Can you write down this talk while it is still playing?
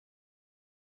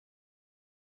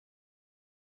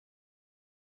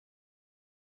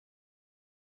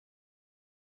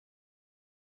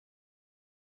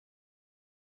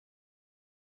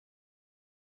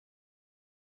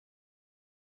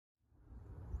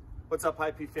What's up,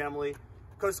 High P family?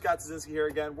 Coach Scott TOUZINSKY here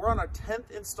again. We're on our 10th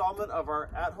installment of our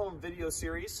at-home video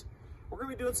series. We're gonna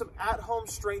be doing some at-home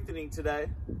strengthening today.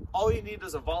 All you need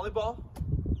is a volleyball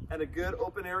and a good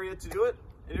open area to do it.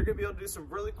 And you're gonna be able to do some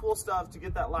really cool stuff to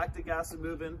get that lactic acid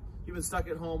moving. You've been stuck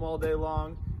at home all day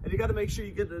long, and you gotta make sure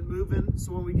you get it moving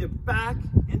so when we get back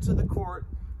into the court,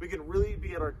 we can really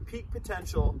be at our peak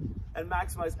potential and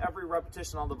maximize every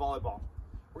repetition on the volleyball.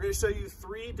 We're gonna show you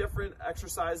 3 different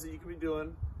exercises that you can be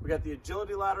doing. We got the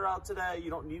agility ladder out today. You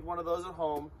don't need one of those at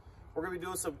home. We're gonna be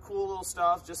doing some cool little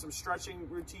stuff, just some stretching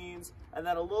routines, and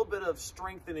then a little bit of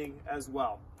strengthening as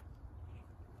well.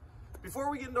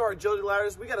 Before we get into our agility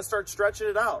ladders, we gotta start stretching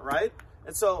it out, right?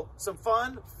 And so some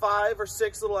fun 5 or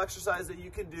 6 little exercises that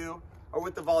you can do are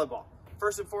with the volleyball.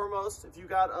 First and foremost, if you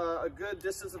got a good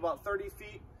distance, about 30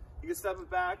 feet, you can step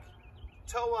it back,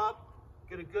 toe up,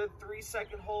 get a good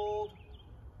 3-second hold,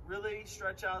 really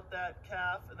stretch out that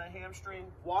calf and that hamstring,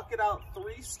 walk it out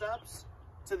 3 steps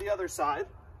to the other side.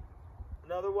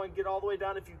 Another one, get all the way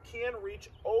down. If you can, reach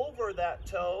over that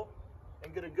toe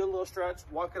and get a good little stretch,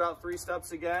 walk it out 3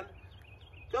 steps again.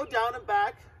 Go down and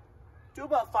back, do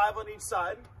about 5 on each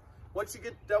side. Once you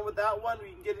get done with that one,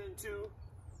 we can get into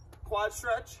quad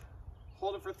stretch,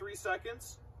 hold it for 3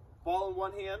 seconds, ball in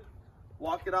one hand,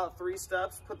 walk it out 3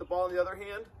 steps, put the ball in the other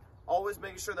hand. Always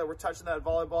making sure that we're touching that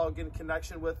volleyball, getting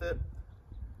connection with it.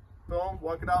 Boom,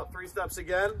 walk it out 3 steps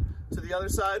again to the other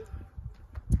side.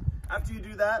 After you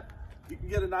do that, you can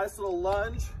get a nice little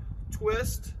lunge,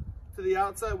 twist to the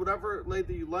outside, whatever leg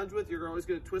that you lunge with, you're always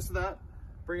gonna twist that,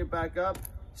 bring it back up,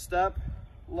 step,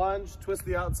 lunge, twist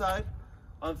the outside,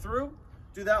 on through.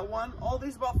 Do that one. All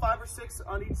these about 5 or 6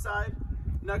 on each side.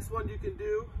 Next one you can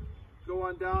do, go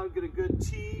on down, get a good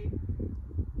T,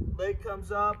 leg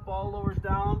comes up, ball lowers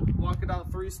down, walk it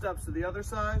out 3 steps to the other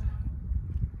side,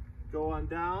 go on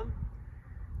down,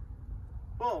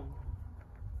 boom.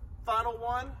 Final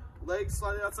one, legs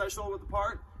slightly outside shoulder width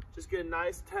apart, just get a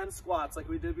nice 10 squats like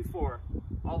we did before.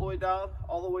 All the way down,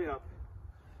 all the way up.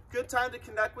 Good time to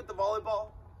connect with the volleyball,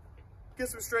 get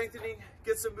some strengthening,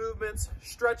 get some movements,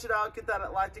 stretch it out, get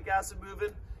that lactic acid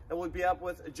moving, and we'll be up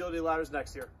with agility ladders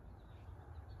next year.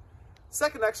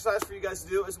 Second exercise for you guys to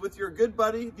do is with your good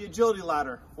buddy, the agility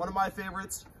ladder. One of my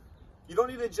favorites. You don't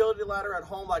need an agility ladder at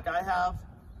home like I have.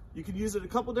 You can use it a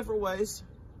couple different ways.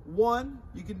 One,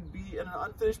 you can be in an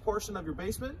unfinished portion of your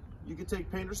basement. You can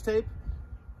take painter's tape,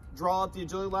 draw out the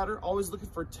agility ladder, always looking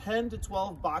for 10 to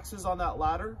 12 boxes on that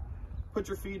ladder. Put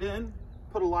your feet in,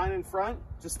 put a line in front,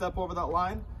 just step over that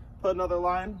line, put another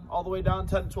line all the way down,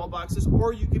 10 to 12 boxes,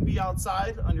 or you could be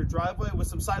outside on your driveway with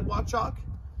some sidewalk chalk.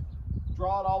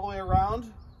 Draw it all the way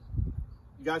around,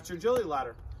 you got your agility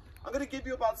ladder. I'm gonna give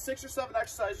you about 6 or 7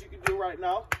 exercises you can do right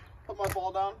now. Put my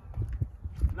ball down,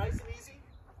 nice and easy.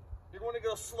 You're gonna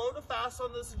go slow to fast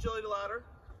on this agility ladder.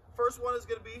 First one is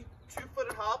gonna be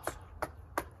 2-footed hops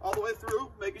all the way through,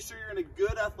 making sure you're in a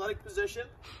good athletic position.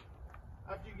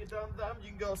 After you get done with them, you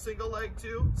can go single leg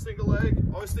 2, single leg,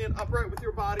 always stand upright with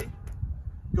your body.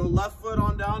 Go left foot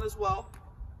on down as well.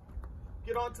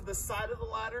 Get onto the side of the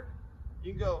ladder.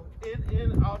 You can go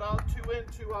in, out, 2 in,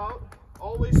 2 out.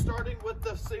 Always starting with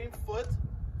the same foot,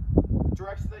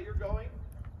 direction that you're going.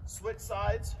 Switch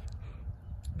sides.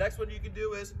 Next one you can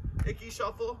do is icky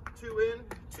shuffle, 2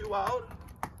 in, 2 out.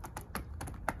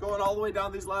 Going all the way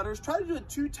down these ladders. Try to do it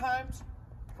 2 times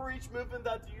for each movement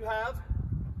that you have.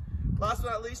 Last but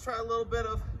not least, try a little bit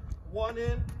of 1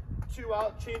 in, 2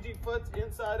 out, changing foot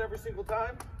inside every single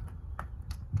time.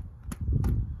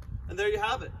 And there you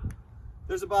have it.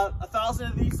 There's about 1,000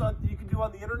 of these you can do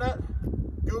on the internet.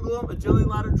 Google them, agility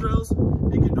ladder drills.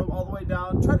 You can do them all the way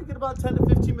down. Try to get about 10 to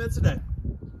 15 minutes a day.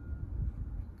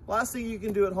 Last thing you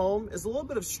can do at home is a little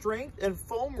bit of strength and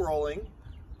foam rolling.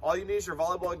 All you need is your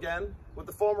volleyball again. With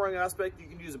the foam rolling aspect, you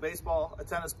can use a baseball, a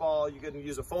tennis ball. You can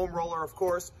use a foam roller, of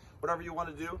course, whatever you want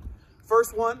to do.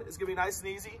 First one is gonna be nice and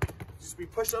easy. Just be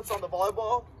push-ups on the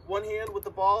volleyball, one hand with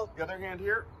the ball, the other hand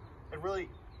here, and really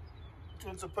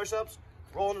doing some push-ups,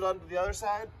 rolling it onto the other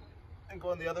side, and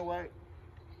going the other way.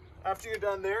 After you're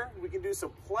done there, we can do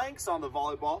some planks on the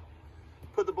volleyball.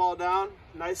 Put the ball down,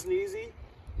 nice and easy.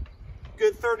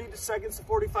 Good 30 seconds to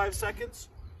 45 seconds.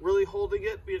 Really holding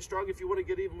it, being strong. If you want to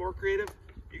get even more creative,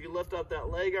 you can lift up that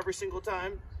leg every single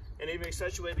time and even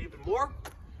accentuate it even more.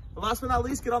 And last but not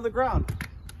least, get on the ground.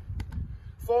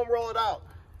 Foam roll it out.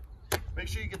 Make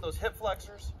sure you get those hip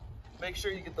flexors. Make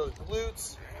sure you get those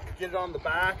glutes. Get it on the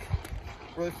back.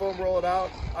 Really foam roll it out.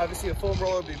 Obviously a foam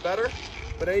roller would be better,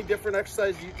 but any different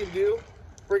exercise you can do,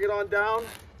 bring it on down.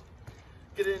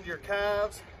 Get it into your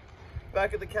calves,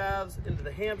 back of the calves, into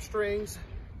the hamstrings.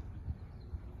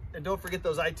 And don't forget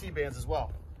those IT bands as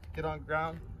well. Get on the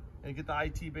ground, and get the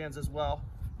IT bands as well.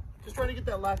 Just trying to get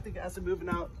that lactic acid moving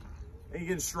out and you're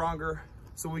getting stronger.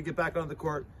 So when we get back on the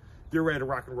court, you're ready to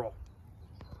rock and roll.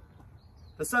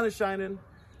 The sun is shining.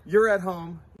 You're at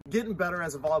home, getting better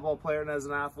as a volleyball player and as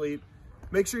an athlete.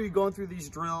 Make sure you're going through these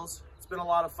drills. It's been a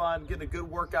lot of fun, getting a good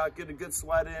workout, getting a good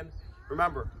sweat in.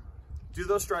 Remember, do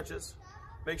those stretches.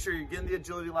 Make sure you're getting the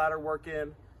agility ladder work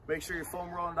in. Make sure you're foam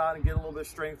rolling down and getting a little bit of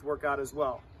strength workout as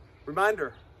well.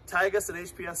 Reminder, tag us at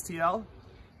HPSTL.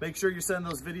 Make sure you send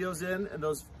those videos in and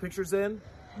those pictures in,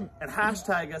 and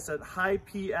hashtag us at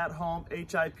HiPAtHome,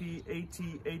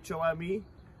 HiPAtHome,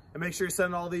 and make sure you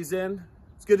send all these in.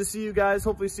 It's good to see you guys.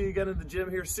 Hopefully see you again in the gym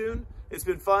here soon. It's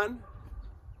been fun.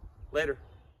 Later.